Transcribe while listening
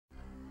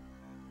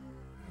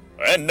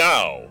And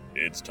now,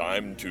 it's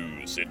time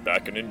to sit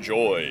back and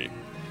enjoy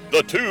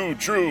the Two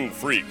True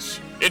Freaks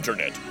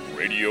Internet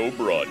Radio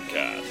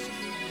Broadcast.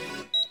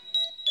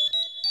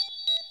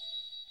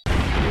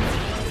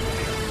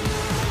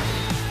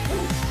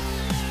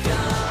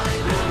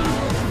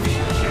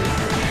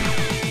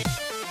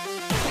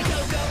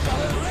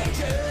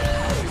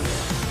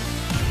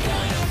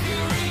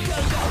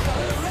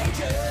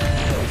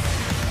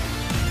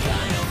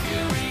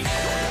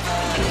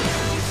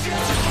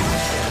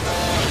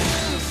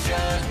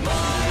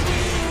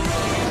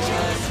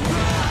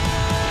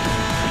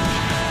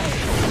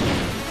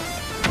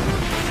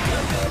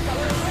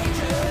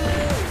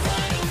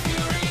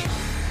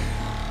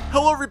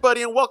 Hello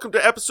everybody and welcome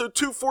to episode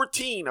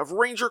 214 of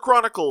Ranger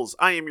Chronicles.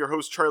 I am your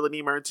host Charlie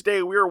Niemeyer and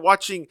today we are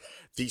watching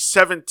the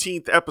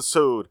 17th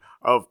episode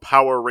of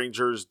Power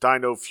Rangers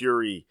Dino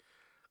Fury,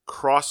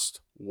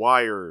 Crossed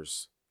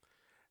Wires.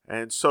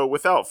 And so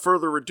without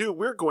further ado,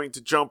 we're going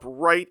to jump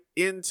right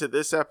into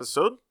this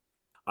episode.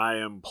 I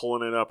am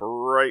pulling it up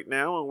right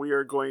now and we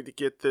are going to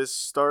get this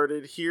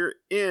started here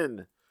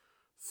in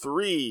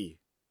 3,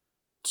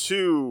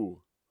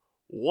 2,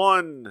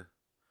 1,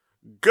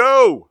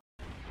 go!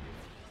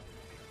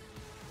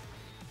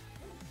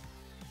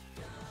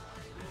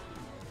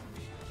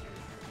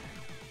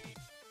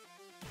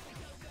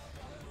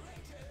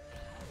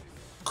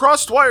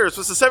 Crossed Wires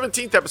was the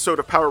 17th episode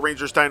of Power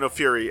Rangers Dino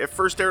Fury. It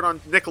first aired on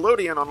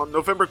Nickelodeon on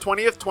November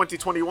 20th,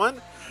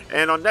 2021,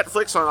 and on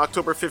Netflix on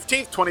October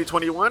 15th,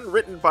 2021,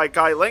 written by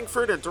Guy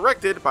Langford and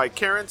directed by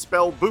Karen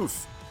Spell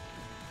Booth.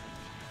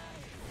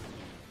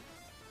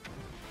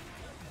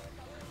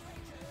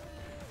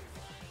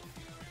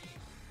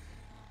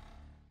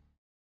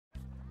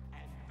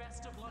 And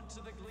best of luck to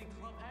the Glee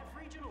Club at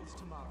Regionals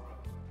tomorrow.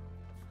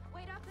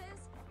 Wait up, Iz.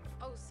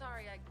 Oh,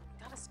 sorry, I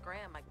gotta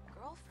scram. My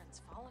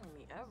girlfriend's following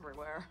me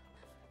everywhere.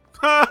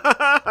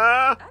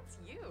 That's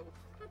you.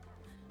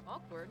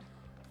 Awkward.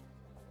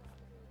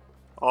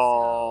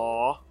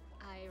 Aww.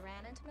 I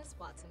ran into Miss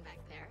Watson back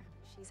there.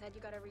 She said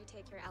you gotta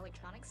retake your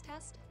electronics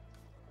test.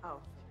 Oh,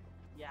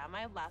 yeah,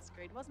 my last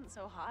grade wasn't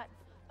so hot,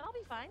 but I'll be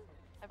fine.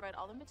 I've read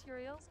all the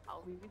materials.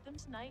 I'll reread them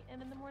tonight,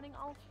 and in the morning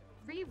I'll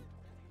read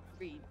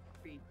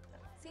them.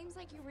 Seems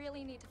like you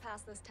really need to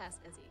pass this test,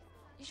 Izzy.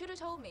 You should have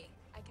told me.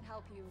 I can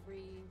help you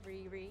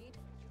reread.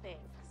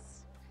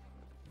 Thanks.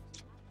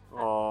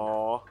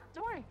 Aww.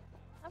 Don't worry,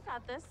 I've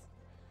got this.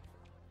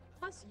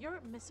 Plus, you're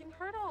missing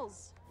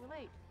hurdles. You're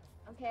late.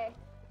 Okay,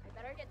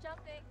 I better get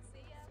jumping. See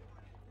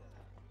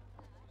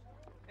ya.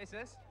 Hey,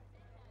 sis.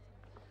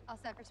 All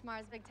set for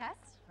tomorrow's big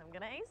test? I'm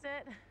gonna ace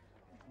it.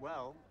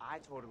 Well, I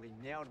totally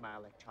nailed my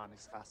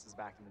electronics classes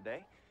back in the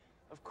day.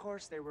 Of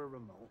course, they were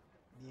remote.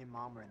 Me and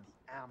Mom were in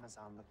the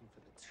Amazon looking for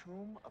the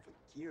tomb of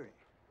Aguirre.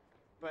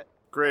 But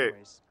Great.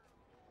 anyways,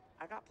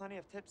 I got plenty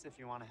of tips if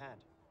you want a hand.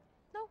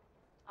 No,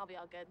 I'll be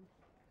all good.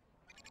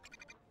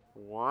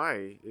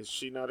 Why is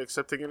she not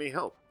accepting any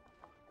help?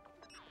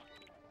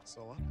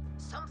 Sola?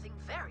 Something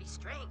very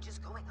strange is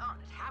going on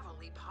at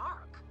Haverly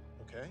Park.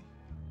 Okay.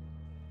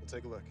 We'll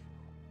take a look.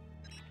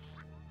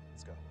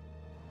 Let's go.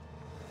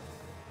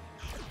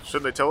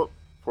 Shouldn't they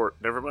teleport?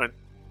 Never mind.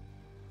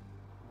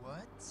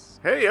 What?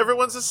 Hey,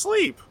 everyone's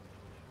asleep!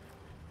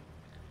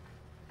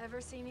 Ever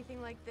see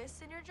anything like this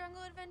in your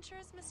jungle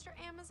adventures, Mr.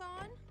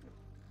 Amazon?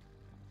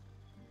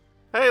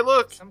 Hey,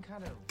 look! Some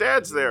kind of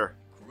Dad's there!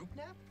 group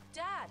nap?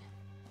 Dad,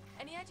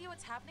 any idea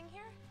what's happening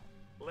here?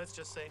 Let's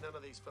just say none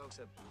of these folks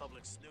have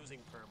public snoozing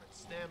permits.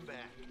 Stand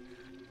back.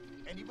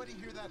 Anybody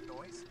hear that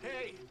noise?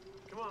 Hey,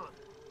 come on.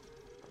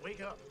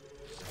 Wake up.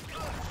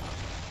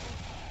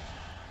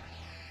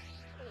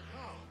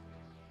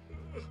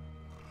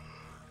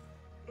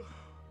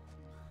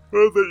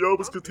 Oh, that yawn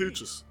was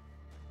contagious.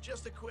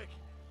 Just a quick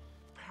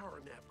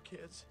power nap,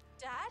 kids.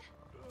 Dad?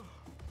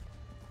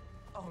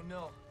 Oh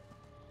no.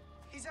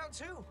 He's out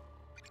too.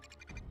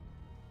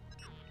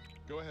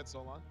 Go ahead,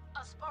 Solon.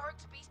 A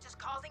sparked beast is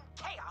causing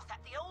chaos at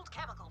the old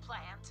chemical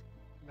plant.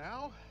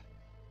 Now?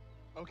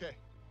 Okay,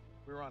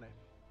 we're on it.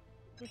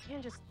 We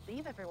can't just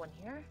leave everyone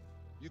here.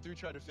 You three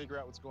try to figure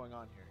out what's going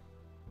on here,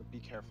 but be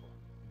careful.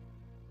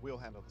 We'll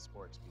handle the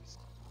sports beast.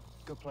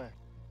 Good plan.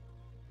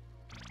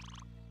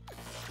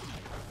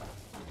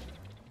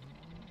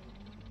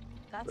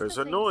 That's There's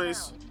the a same noise.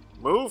 sound.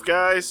 Move,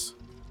 guys!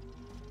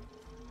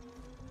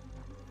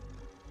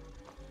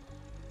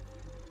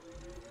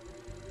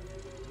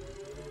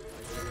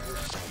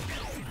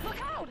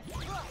 Look out!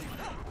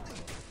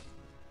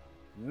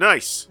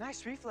 Nice!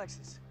 Nice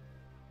reflexes.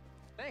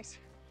 Thanks.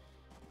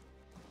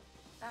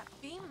 That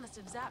beam must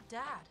have zapped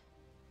Dad.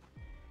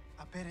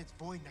 I bet it's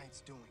Void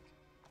Knight's doing.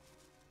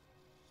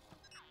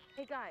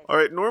 Hey guys.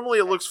 Alright, normally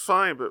it looks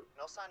fine, but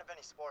No sign of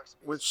any sparks.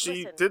 when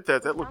she Listen, did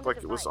that, we that looked found like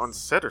a it was device. on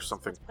set or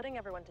something. It's putting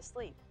everyone to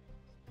sleep.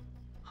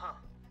 Huh.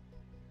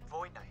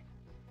 Void Knight.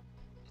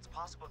 It's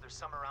possible there's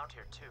some around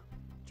here too.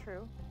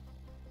 True.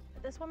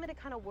 But this one made a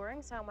kind of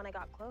whirring sound when I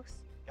got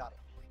close. Got it.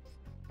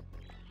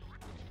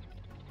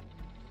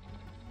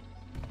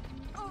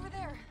 Over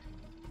there.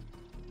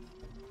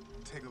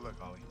 Take a look,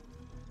 Ollie.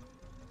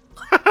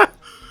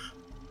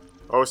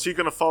 Oh, is he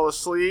gonna fall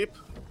asleep?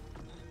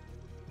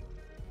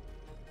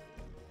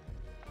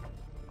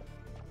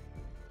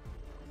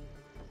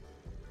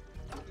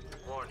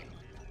 Warning.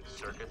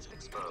 Circuits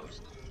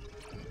exposed.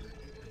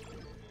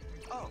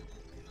 Oh,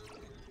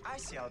 I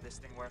see how this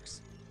thing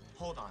works.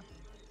 Hold on.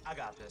 I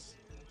got this.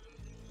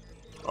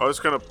 Oh, it's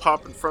gonna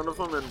pop in front of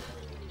him and...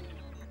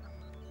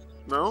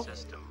 No?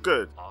 System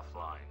Good.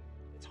 offline.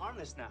 It's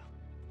harmless now.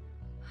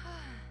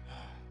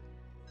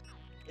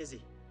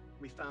 Izzy,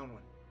 we found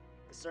one.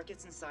 The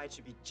circuits inside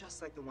should be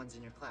just like the ones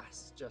in your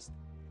class, just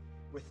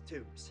with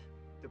tubes.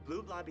 The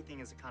blue blobby thing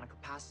is a kind of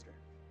capacitor.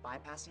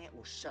 Bypassing it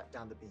will shut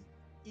down the beam.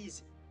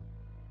 Easy.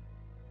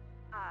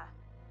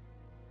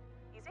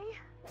 Easy?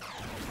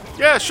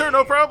 Yeah, sure,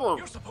 no problem.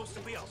 You're supposed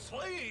to be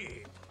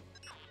asleep.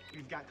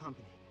 We've got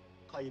company.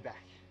 Call you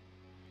back.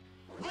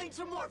 Bring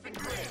some morphine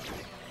grid.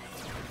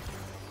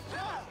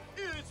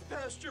 It's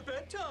past your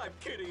bedtime,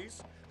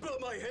 kiddies. But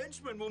my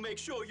henchman will make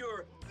sure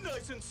you're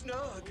nice and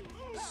snug.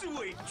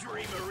 Sweet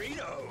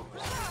dreamerinos.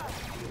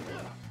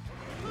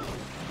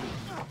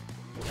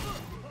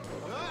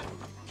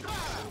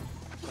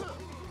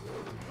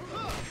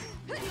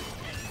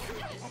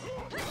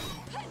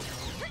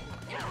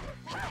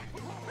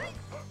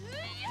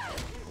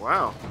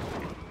 Wow.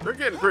 They're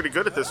getting pretty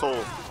good at this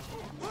whole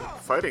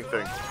fighting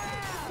thing.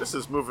 This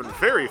is moving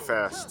very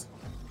fast.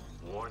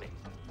 Warning.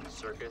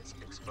 Circuits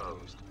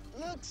exposed.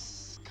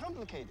 Looks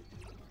complicated.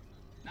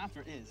 Not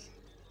for Iz.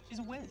 She's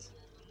a whiz.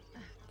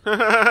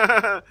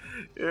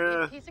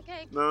 Yeah. Piece of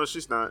cake, No,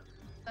 she's not.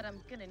 but I'm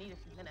gonna need a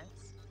few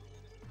minutes.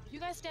 You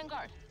guys stand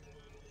guard.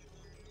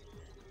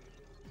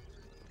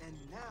 And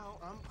now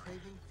I'm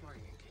craving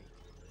Florian cake.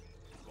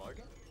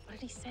 Florian? What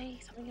did he say?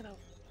 Something about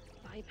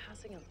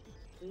bypassing a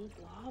blue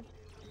blob?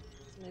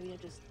 So maybe I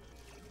just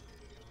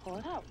pull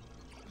it out.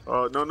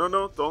 Oh,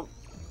 no, don't.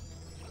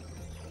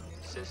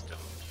 System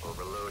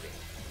overloading.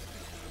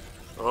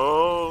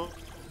 Oh.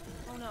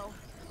 Oh no.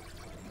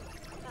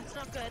 That's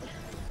not good.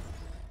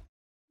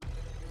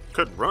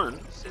 Could run.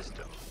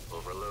 System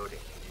overloading.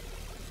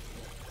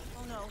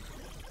 Oh no.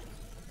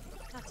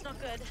 That's not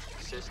good.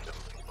 System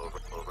over.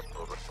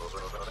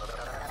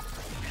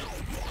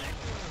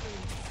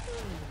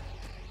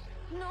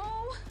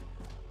 No!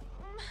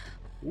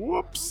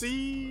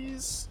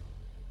 Whoopsies.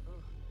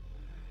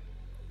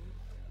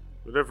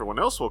 But everyone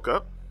else woke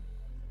up.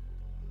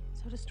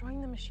 So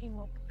destroying the machine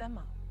woke them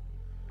up.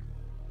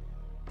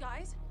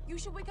 Guys, you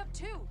should wake up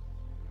too.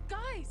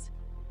 Guys!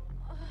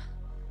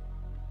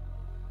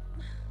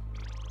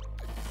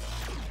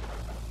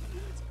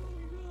 What's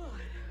going on?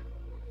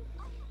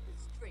 The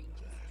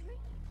strangest dream.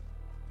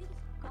 These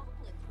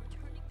goblins were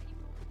turning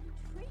people into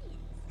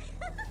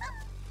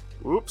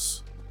trees.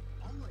 Oops.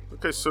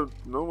 Okay, so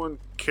no one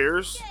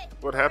cares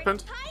what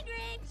happened?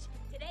 Hydrants!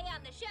 Today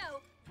on the show,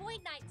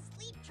 Void Knight's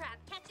sleep trap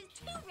catches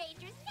two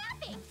rangers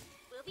napping.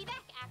 We'll be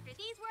back after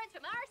these words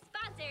from our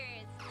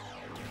sponsors.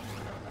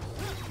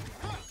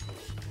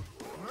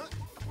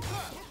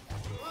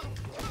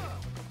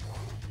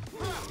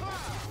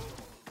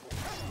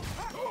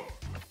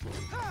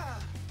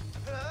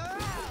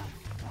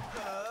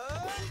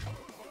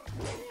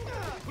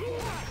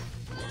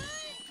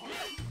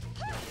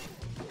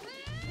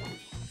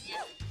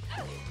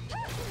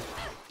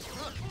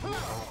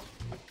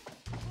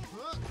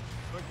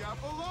 Look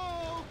out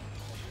below!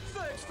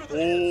 Thanks for the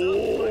heads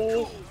up, my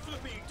cool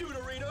flippy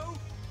Deuterino!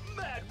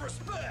 Mad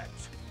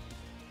respect!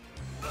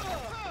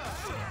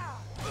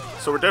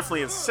 So we're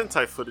definitely in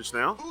Sentai footage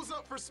now. Who's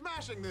up for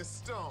smashing this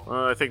stone?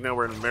 I think now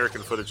we're in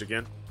American footage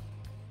again.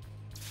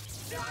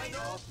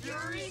 Dino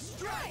Fury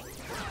Strike!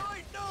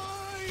 Night!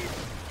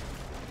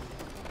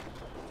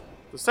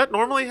 Does that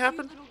normally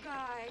happen? Little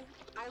guy.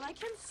 I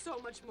like him so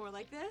much more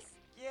like this.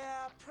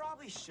 Yeah,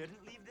 probably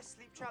shouldn't leave this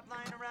sleep trap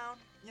lying around.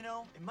 You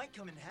know, it might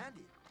come in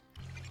handy.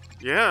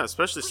 Yeah,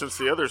 especially since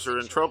the others are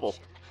in trouble.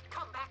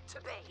 Come back to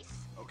base.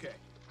 Okay,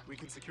 we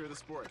can secure the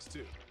sports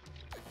too.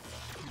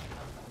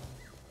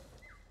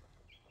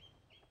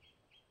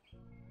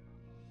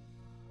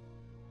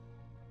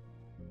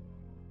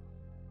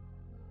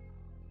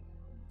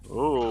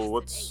 Oh,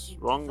 what's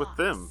wrong with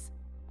them?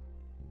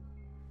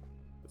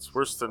 It's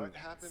worse than What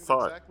happened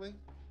thought. exactly?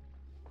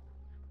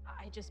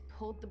 I just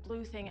pulled the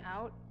blue thing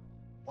out.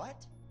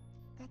 What?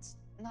 That's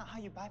not how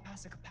you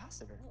bypass a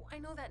capacitor. Oh, I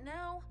know that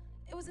now.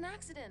 It was an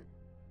accident.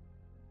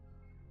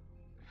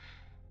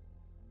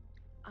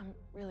 I'm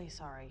really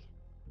sorry.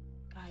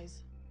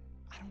 Guys,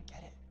 I don't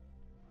get it.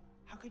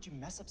 How could you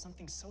mess up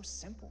something so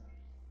simple?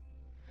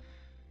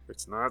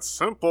 It's not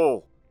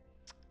simple.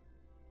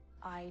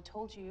 I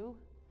told you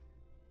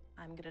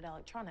I'm good at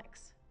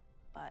electronics,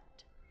 but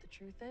the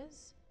truth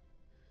is,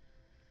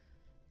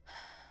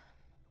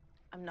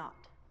 I'm not.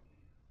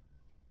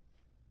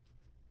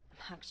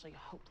 I'm actually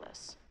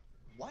hopeless.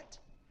 What?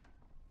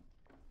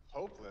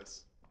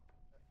 Hopeless?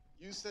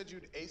 You said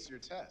you'd ace your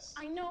test.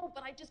 I know,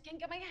 but I just can't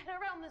get my head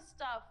around this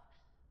stuff.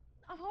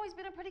 I've always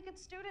been a pretty good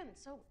student,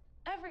 so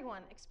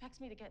everyone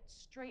expects me to get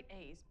straight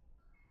A's.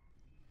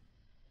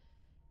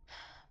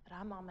 But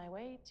I'm on my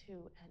way to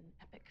an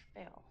epic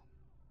fail.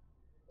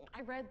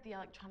 I read the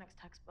electronics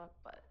textbook,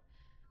 but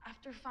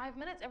after 5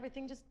 minutes,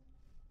 everything just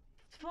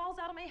falls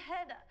out of my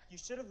head. You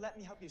should have let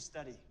me help you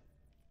study.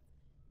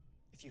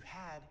 If you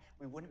had,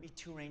 we wouldn't be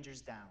 2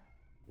 Rangers down.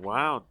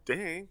 Wow,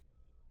 dang.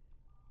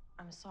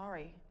 I'm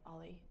sorry,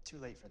 Ollie. Too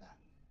late for that.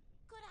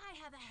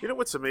 You know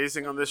what's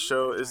amazing on this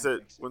show is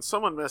that when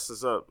someone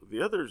messes up,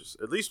 the others,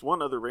 at least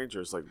one other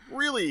ranger, is like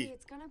really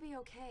It's gonna be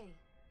okay.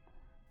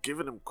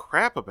 giving him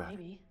crap about it.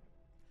 Maybe.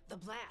 The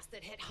blast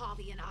that hit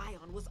Javi and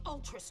Ion was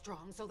ultra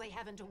strong, so they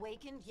haven't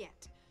awakened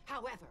yet.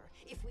 However,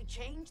 if we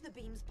change the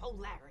beam's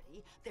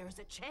polarity, there's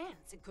a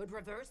chance it could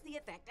reverse the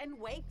effect and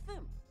wake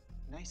them.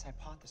 Nice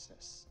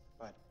hypothesis,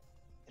 but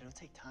it'll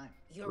take time.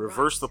 You're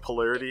Reverse right. the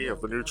polarity It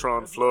of the will be a neutron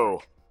lot of flow.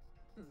 work.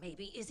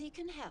 Maybe Izzy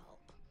can help.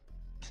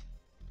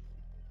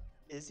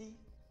 Izzy?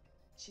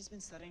 She's been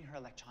studying her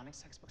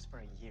electronics textbooks for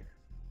a year,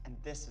 and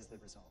this is the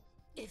result.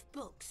 If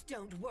books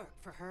don't work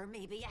for her,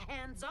 maybe a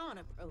hands-on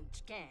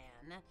approach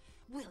can.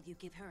 Will you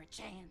give her a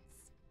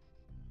chance?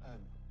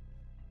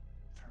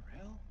 For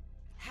real?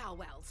 How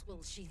else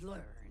will she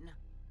learn?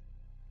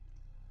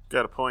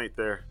 Got a point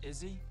there.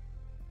 Izzy?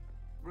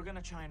 We're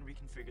gonna try and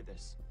reconfigure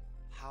this.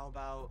 How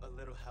about a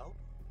little help?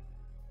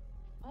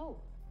 Oh,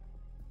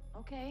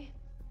 okay.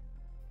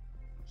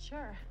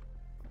 Sure,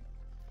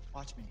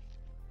 Watch me.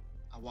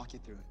 I'll walk you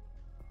through it.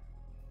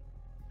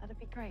 that'd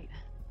be great.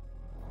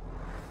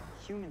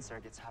 Human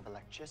circuits have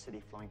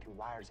electricity flowing through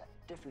wires at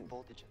different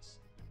voltages.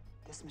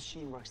 This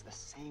machine works the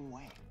same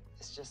way.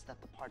 It's just that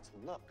the parts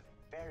look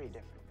very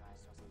different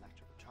as to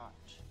electrical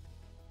charge.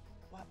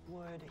 What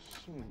would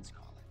humans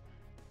call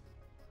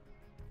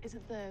it? Is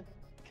it the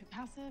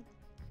capacitive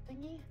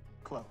thingy?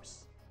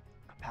 Close.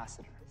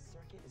 Capacitor. This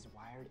circuit is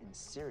wired in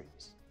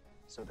series,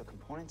 so the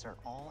components are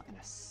all in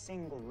a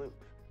single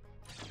loop.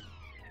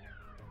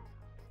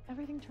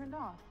 Everything turned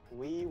off.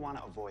 We want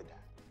to avoid that.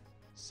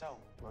 So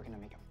we're gonna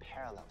make a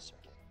parallel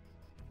circuit.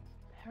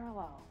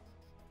 Parallel.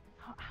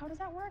 How does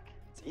that work?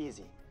 It's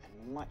easy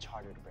and much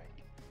harder to break.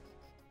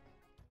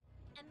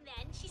 And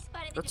then she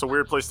spotted That's a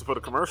weird place to put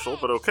a commercial,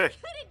 but okay. She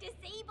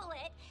couldn't disable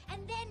it,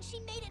 and then she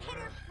made it hit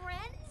her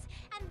friends,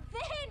 and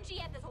then she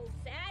had this whole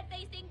sad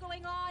face thing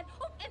going on.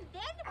 Oh, and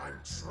then I'm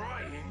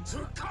trying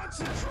to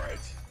concentrate.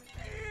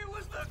 He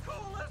was the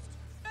coolest,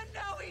 and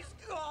now he's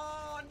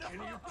gone.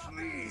 Can you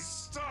please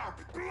stop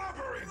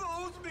blubbering?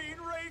 Those mean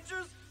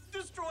Rangers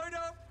destroyed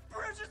our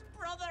precious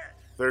brother.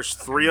 There's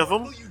 3 of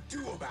them. What will you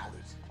do about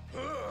it?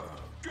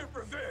 Get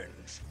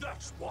revenge,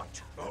 that's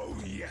what. Oh,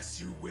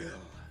 yes, you will.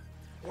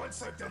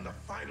 Once I've done the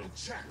final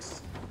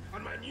checks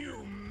on my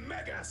new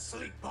mega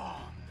sleep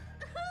bomb.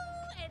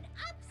 ooh, an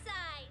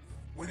upsize.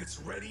 When it's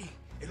ready,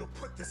 it'll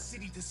put the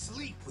city to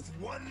sleep with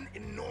one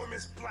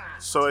enormous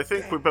blast. So I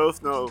think we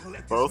both know,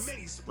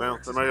 both? Well,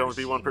 there might only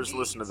be one person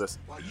listening to this.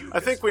 I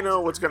think we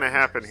know what's going to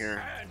happen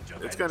here.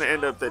 It's going to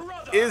end up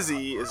that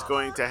Izzy is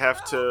going to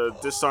have to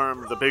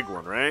disarm the big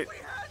one, right? We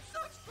had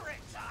such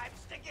great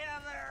times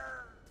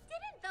together.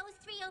 Didn't those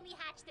 3 only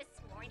hatch this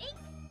morning?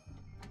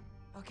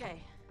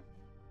 Okay.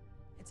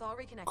 It's all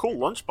reconnected. Cool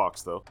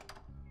lunchbox, though.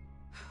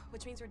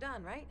 Which means we're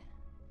done, right?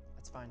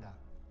 Let's find out.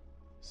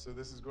 So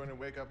this is going to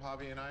wake up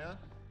Javi and Ion?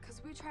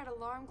 Because we tried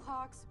alarm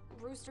clocks,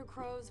 rooster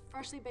crows,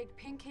 freshly baked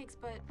pancakes,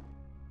 but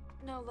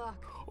no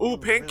luck. Ooh, We really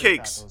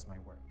pancakes. thought those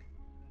might work.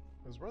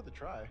 It was worth a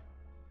try.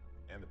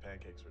 And the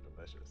pancakes were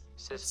delicious.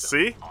 System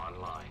See?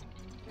 online.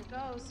 Here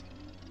goes.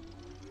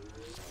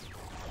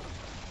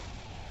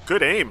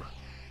 Good aim.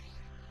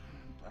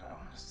 But I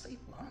want to sleep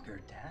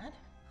longer, Dad.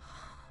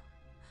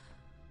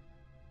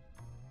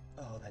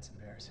 Oh, that's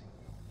embarrassing.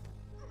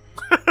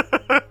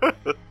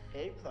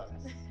 A+.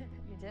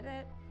 You did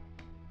it.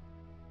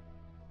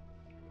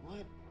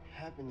 What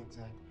happened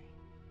exactly?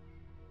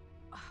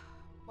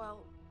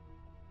 Well,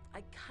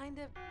 I kind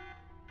of...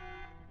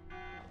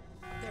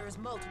 There's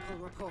multiple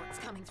reports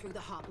coming through the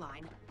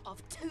hotline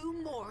of 2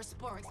 more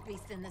Sporks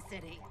beasts in the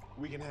city.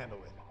 We can handle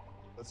it.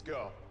 Let's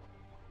go.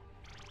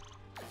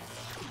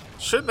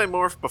 Shouldn't they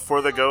morph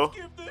before they go?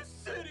 Give this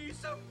city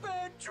some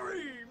bad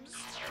dreams.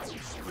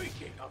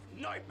 Speaking of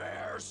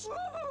nightmares.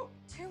 Whoa!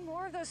 2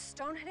 more of those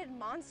stone-headed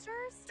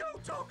monsters?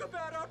 Don't talk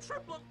about our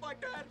triplet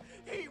like that.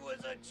 He was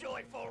a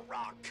joyful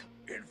rock.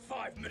 In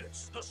 5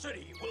 minutes, the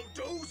city will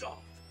doze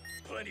off.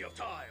 Plenty of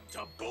time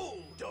to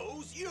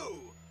bulldoze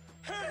you.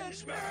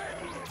 Henchmen!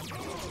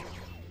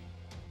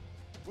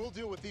 We'll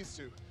deal with these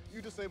 2.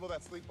 You disable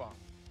that sleep bomb.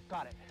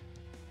 Got it.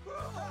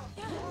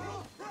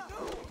 No,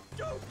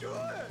 don't do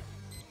it!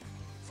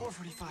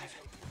 4:45.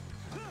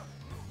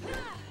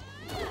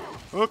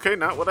 Okay,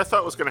 not what I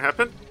thought was going to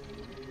happen.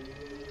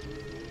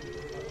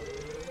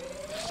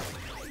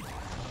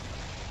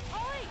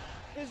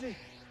 Izzy,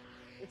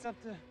 it's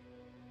up to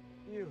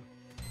you.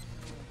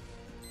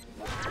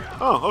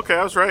 Oh, okay,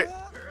 I was right.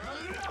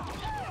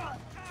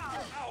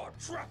 Our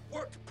trap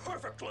worked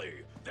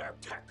perfectly. Their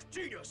tech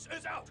genius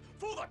is out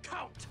for the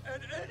count.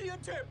 And any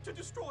attempt to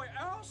destroy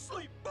our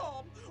sleep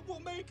bomb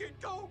will make it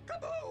go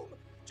kaboom!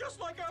 Just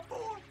like our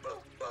poor brother!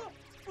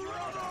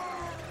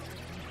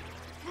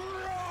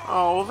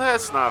 Oh, well,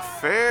 that's not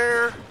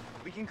fair.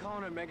 We can call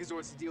on our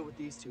Megazords to deal with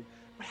these 2,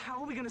 But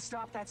how are we gonna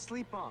stop that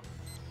sleep bomb?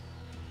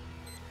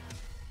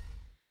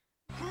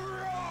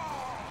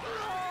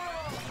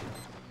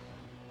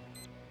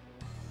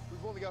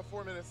 We've only got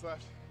 4 minutes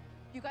left.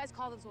 You guys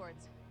call the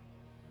Zords.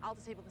 I'll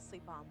disable the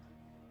sleep bomb.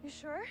 You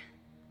sure?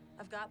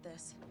 I've got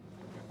this.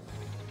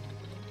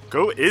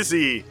 Go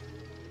Izzy.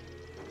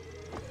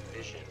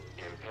 Vision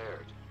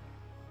impaired.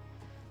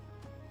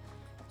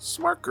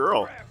 Smart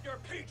girl. Grab your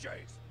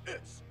PJs.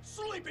 It's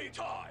sleepy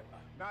time.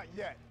 Not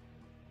yet.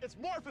 It's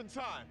morphin'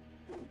 time.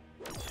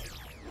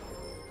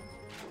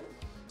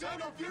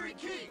 Dino Fury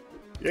Key.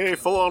 Yay,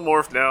 full on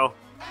morph now.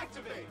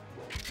 Activate.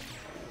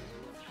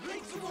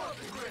 Link to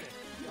Morphin Grid.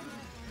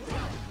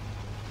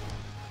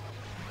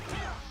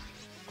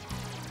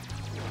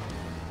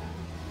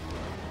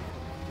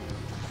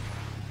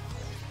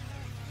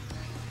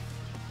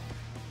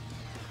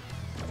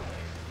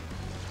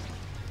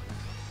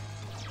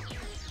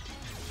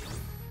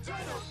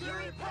 Dino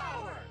Fury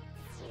Power!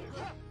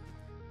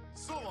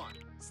 Solon,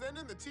 send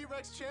in the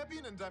T-Rex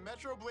Champion and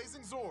Dimetro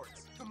Blazing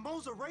Zords. The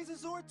Moza Razor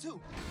Zord too.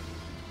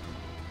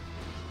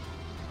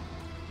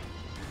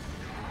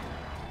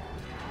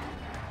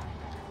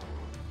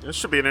 This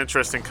should be an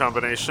interesting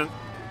combination.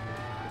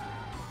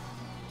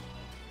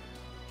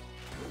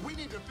 We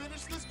need to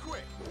finish this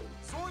quick.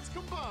 Zords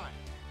combine.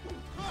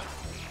 Huh.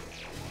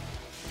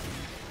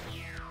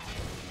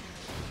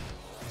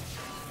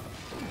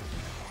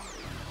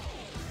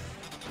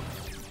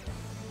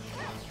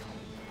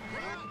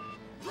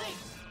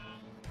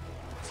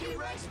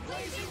 T-Rex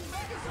Blazing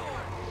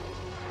Megazord!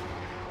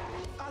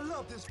 I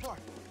love this part.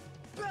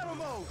 Battle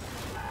mode!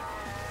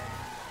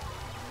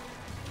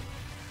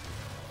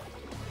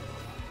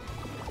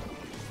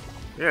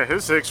 Yeah,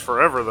 his takes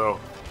forever though.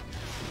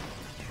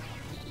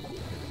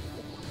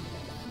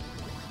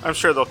 I'm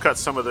sure they'll cut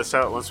some of this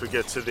out once we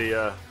get to the,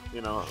 a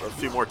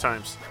few more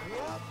times.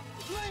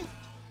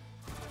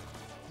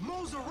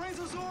 Moza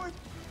Razor Zord,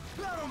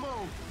 battle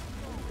mode!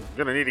 I'm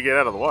gonna need to get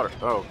out of the water.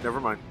 Oh, never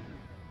mind.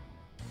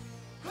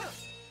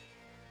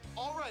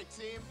 All right,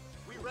 team.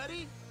 We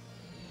ready?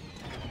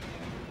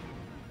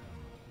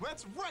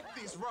 Let's wreck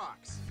these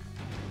rocks!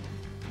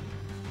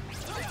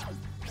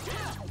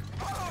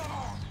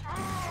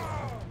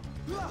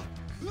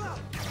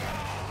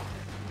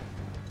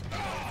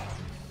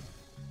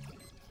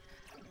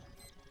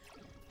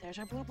 There's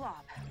our blue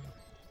blob.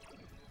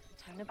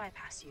 Time to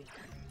bypass you.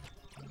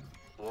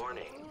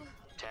 Warning.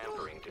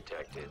 Tampering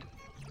detected.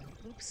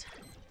 Oops.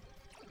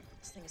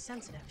 This thing is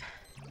sensitive.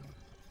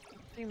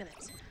 3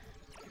 minutes.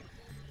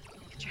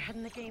 Get your head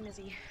in the game,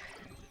 Izzy.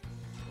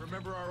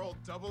 Remember our old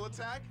double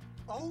attack?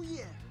 Oh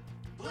yeah!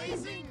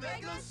 Blazing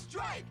Mega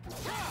Strike!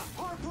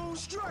 Harpoon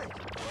Strike!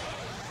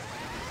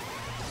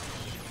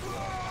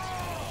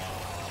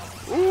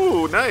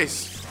 Ooh,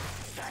 nice.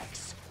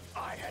 Thanks.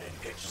 I had an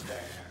itch there.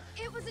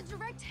 It was a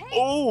direct hit.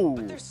 Oh.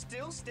 But they're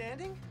still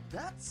standing?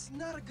 That's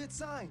not a good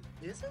sign,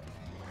 is it?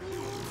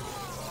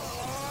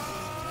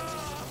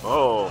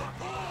 Oh.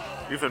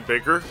 Even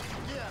bigger?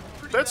 Yeah,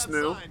 pretty That's bad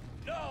new. sign.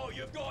 Now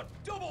you've got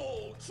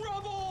double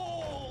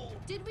trouble.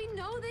 Did we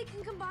know they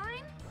can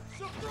combine?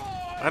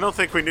 Surprise! I don't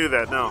think we knew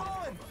that, no.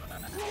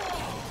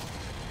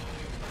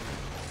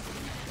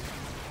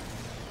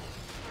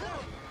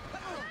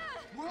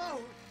 Whoa!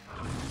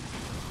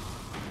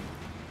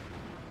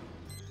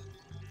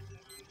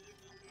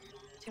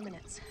 2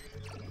 minutes.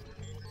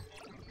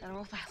 Gotta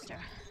roll faster.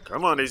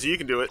 Come on, Izzy, you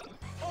can do it.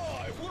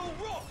 I will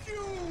rock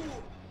you.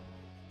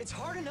 It's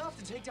hard enough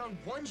to take down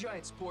one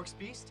giant Sporks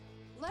beast.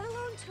 Let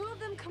alone 2 of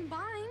them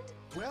combined?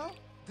 Well,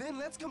 then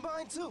let's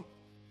combine too.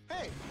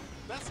 Hey,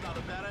 that's not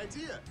a bad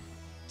idea.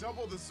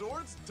 Double the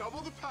Zords,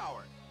 double the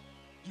power.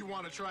 You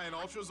want to try an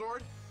Ultra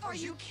Zord? Are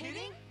you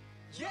kidding?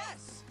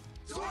 Yes!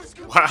 Zords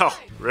combine! Wow,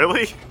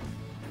 really?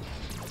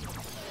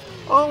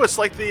 Oh, it's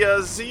like the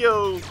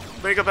Zeo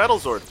Mega Battle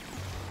Zord.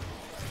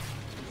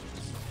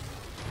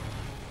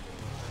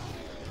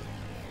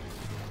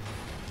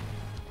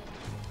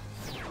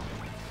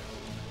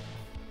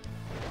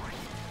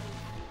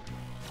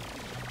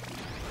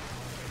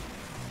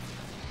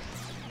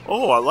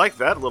 Oh, I like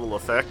that little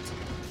effect.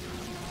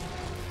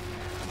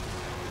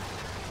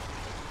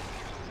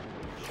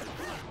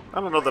 I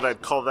don't know that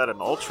I'd call that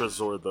an Ultra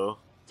Zord, though.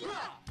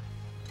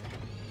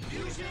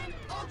 Fusion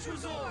Ultra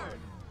Zord!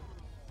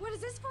 What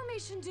does this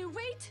formation do?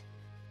 Wait!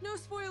 No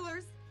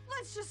spoilers.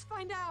 Let's just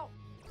find out.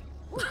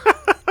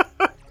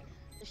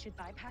 This should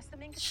bypass the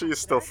main She is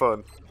still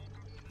fun.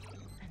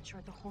 and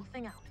short the whole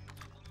thing out.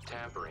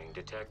 Tampering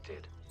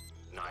detected.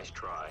 Nice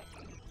try.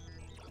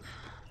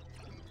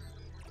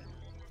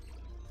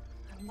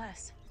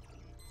 Unless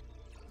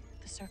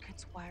the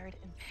circuit's wired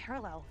in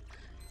parallel.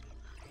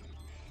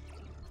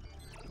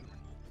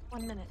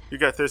 1 minute. You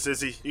got this,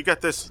 Izzy. You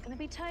got this. It's gonna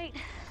be tight.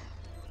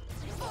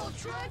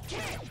 Ultra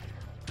Kick!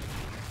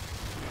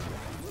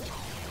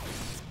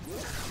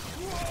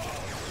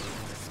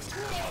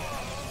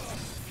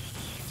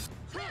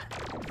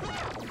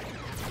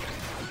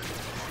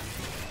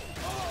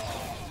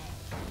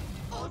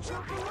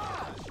 Ultra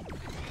Barrage!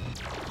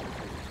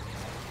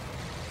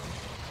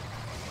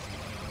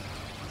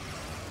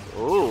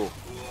 Oh.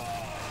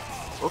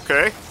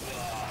 Okay.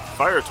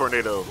 Fire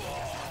tornado.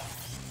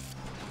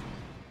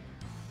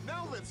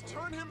 Now let's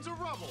turn him to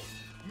rubble.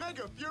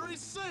 Mega Fury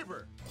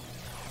Saber.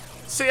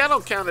 See, I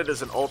don't count it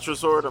as an Ultra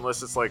Zord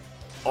unless it's like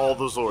all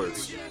the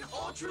Zords. Fusion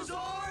Ultra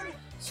Zord!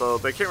 So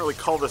they can't really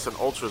call this an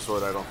Ultra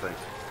Zord, I don't think.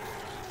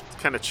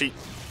 It's kind of cheap.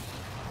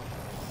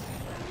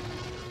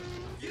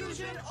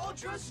 Fusion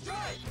Ultra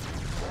Strike!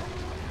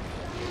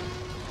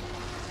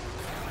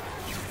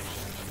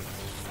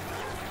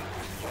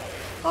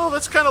 Oh,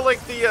 that's kind of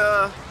like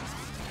the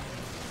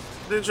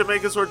Ninja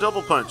Megazord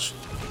Double Punch.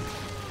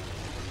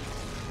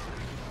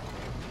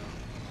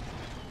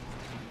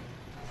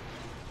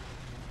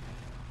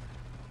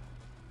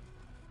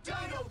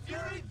 Dino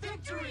Fury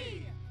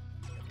victory!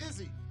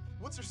 Izzy,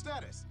 what's her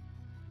status?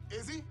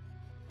 Izzy?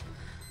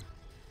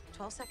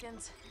 12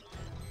 seconds.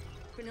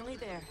 We're nearly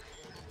there.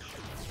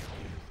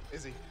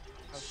 Izzy.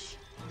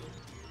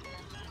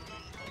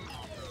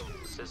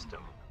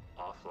 System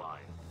offline.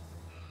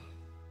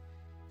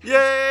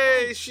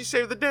 Yay! She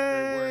saved the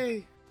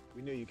day!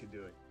 We knew you could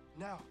do it.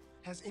 Now,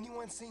 has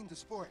anyone seen the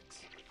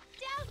sporks?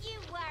 Don't you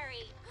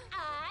worry.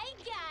 I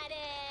got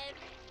him.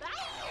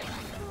 Bye.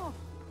 Oh,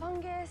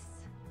 fungus.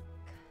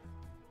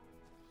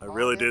 I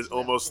really did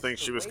almost think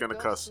she was gonna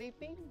cuss.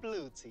 Sleeping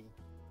Bluetooth.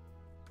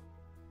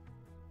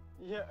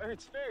 Yeah,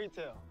 Earth's fairy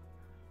tale.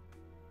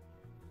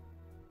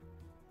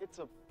 It's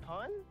a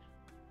pun?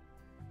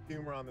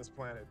 Humor on this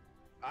planet.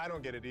 I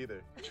don't get it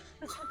either. And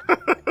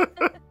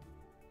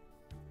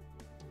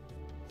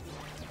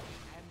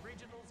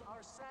regionals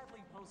are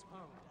sadly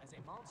postponed as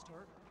a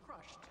monster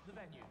crushed the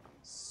venue.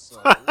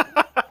 So,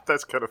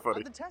 That's kind of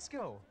funny. how'd the test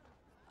go?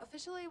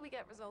 Officially, we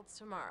get results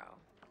tomorrow.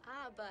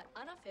 Ah, but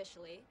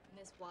unofficially,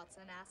 Miss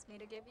Watson asked me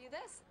to give you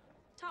this.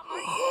 Top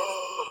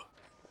marks.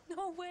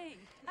 No way.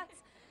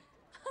 That's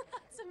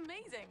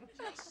amazing.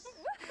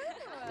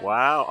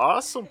 Wow,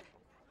 awesome.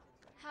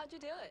 How'd you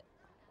do it?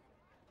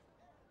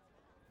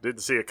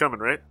 Didn't see it coming,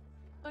 right?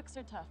 Books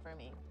are tough for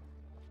me.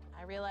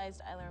 I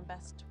realized I learn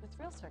best with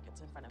real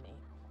circuits in front of me.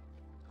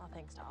 All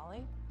thanks to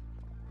Ollie.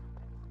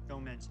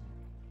 Don't mention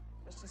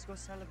it. Let's just go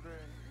celebrate.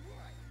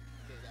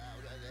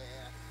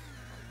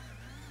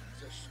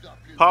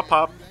 Pop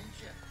Pop.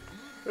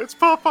 It's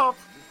Pop Pop.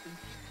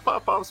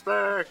 Pop Pop's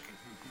back.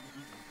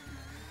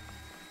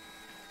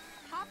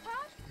 Pop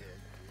Pop?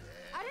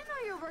 I didn't know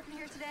you were working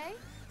here today.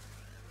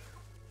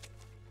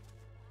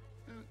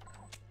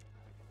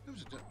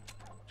 Who's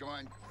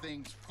drawing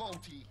things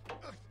faulty?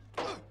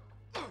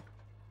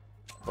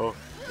 Oh,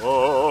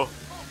 oh,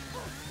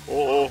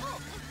 oh.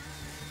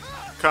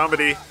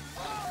 Comedy.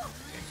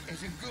 This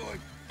isn't good.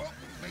 Oh,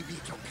 maybe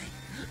it's okay.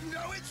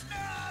 No, it's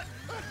not.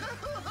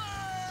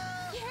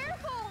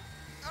 Careful!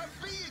 I'm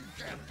being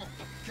careful.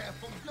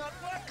 Careful's not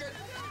working.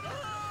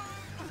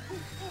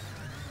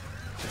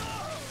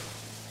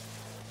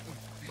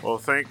 Well,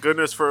 thank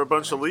goodness for a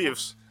bunch of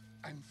leaves.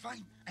 I'm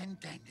fine and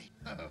dandy.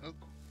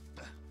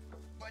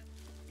 But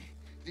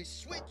this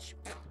switch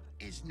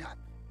is not.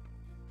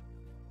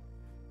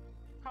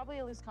 Probably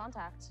a loose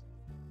contact.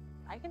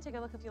 I can take a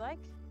look if you like.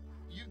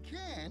 You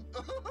can?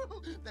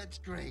 Oh, that's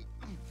great.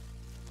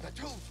 The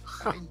tools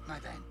are in my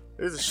van.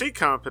 Isn't she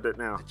competent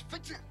now? Let's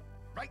fix it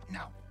right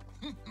now.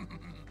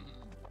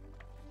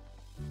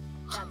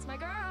 That's my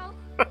girl.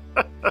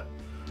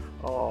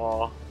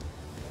 Aww.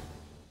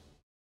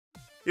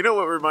 You know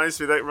what reminds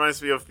me? That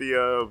reminds me of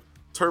the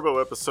Turbo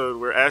episode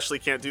where Ashley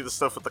can't do the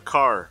stuff with the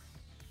car.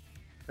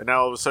 And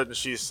now all of a sudden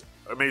she's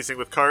amazing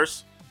with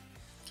cars.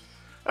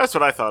 That's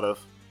what I thought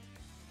of.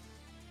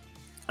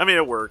 I mean,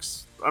 it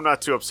works. I'm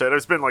not too upset.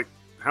 It's been like,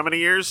 how many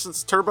years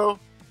since Turbo?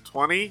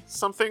 20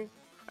 something?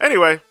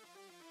 Anyway,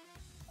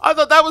 I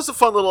thought that was a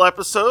fun little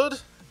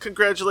episode.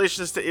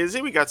 Congratulations to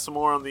Izzy. We got some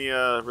more on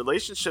the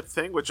relationship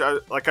thing, which,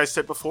 like I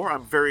said before,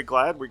 I'm very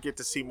glad we get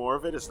to see more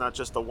of it. It's not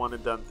just a one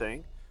and done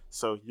thing.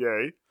 So,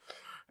 yay.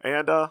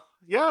 And,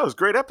 yeah, it was a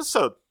great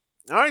episode.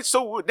 All right,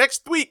 so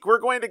next week we're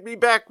going to be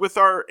back with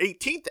our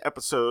 18th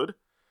episode,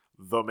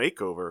 The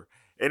Makeover.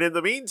 And in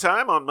the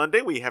meantime, on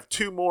Monday, we have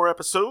 2 more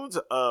episodes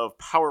of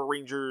Power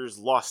Rangers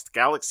Lost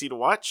Galaxy to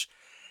watch.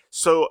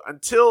 So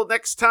until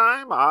next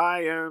time,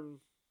 I am,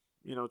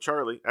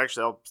 Charlie.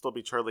 Actually, I'll still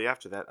be Charlie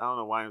after that. I don't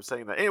know why I'm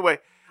saying that. Anyway,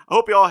 I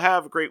hope you all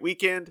have a great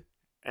weekend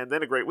and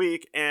then a great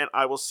week. And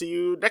I will see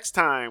you next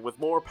time with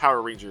more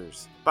Power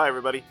Rangers. Bye,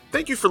 everybody.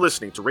 Thank you for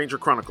listening to Ranger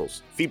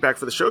Chronicles. Feedback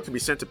for the show can be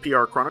sent to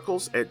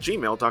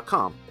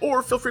prchronicles@gmail.com,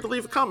 or feel free to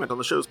leave a comment on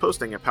the show's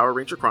posting at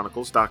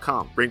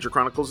powerrangerchronicles.com. Ranger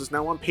Chronicles is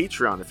now on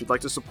Patreon. If you'd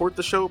like to support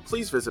the show,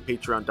 please visit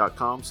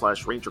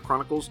patreon.com/Ranger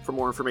Chronicles for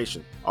more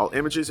information. All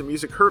images and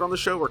music heard on the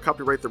show are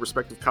copyright their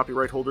respective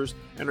copyright holders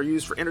and are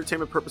used for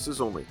entertainment purposes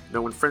only.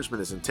 No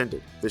infringement is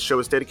intended. This show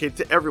is dedicated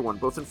to everyone,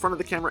 both in front of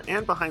the camera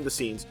and behind the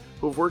scenes,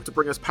 who have worked to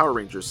bring us Power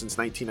Rangers since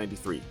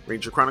 1993.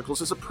 Ranger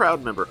Chronicles is a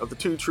proud member of the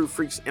Two True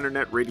Freaks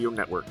Internet Radio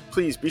Network.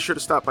 Please be sure to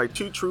stop by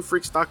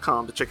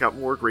twotruefreaks.com to check out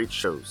more great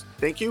shows.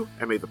 Thank you,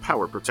 and may the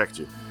power protect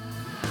you.